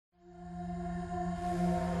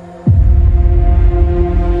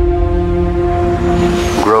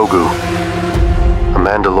Grogu. A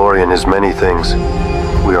Mandalorian is many things.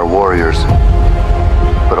 We are warriors,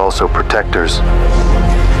 but also protectors.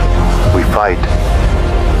 We fight,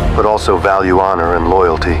 but also value honor and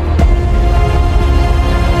loyalty.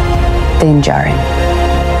 Danjarin.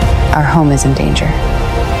 Our home is in danger,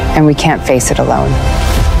 and we can't face it alone.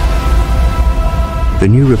 The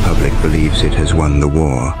New Republic believes it has won the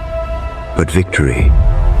war, but victory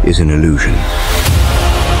is an illusion.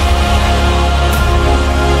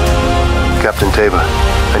 Captain Teva,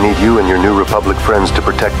 I need you and your New Republic friends to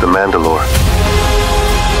protect the Mandalore.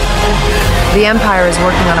 The Empire is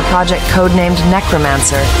working on a project codenamed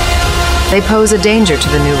Necromancer. They pose a danger to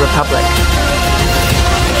the New Republic.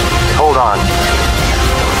 Hold on.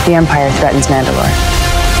 The Empire threatens Mandalore.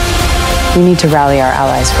 We need to rally our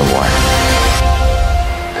allies for war.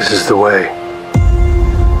 This is the way.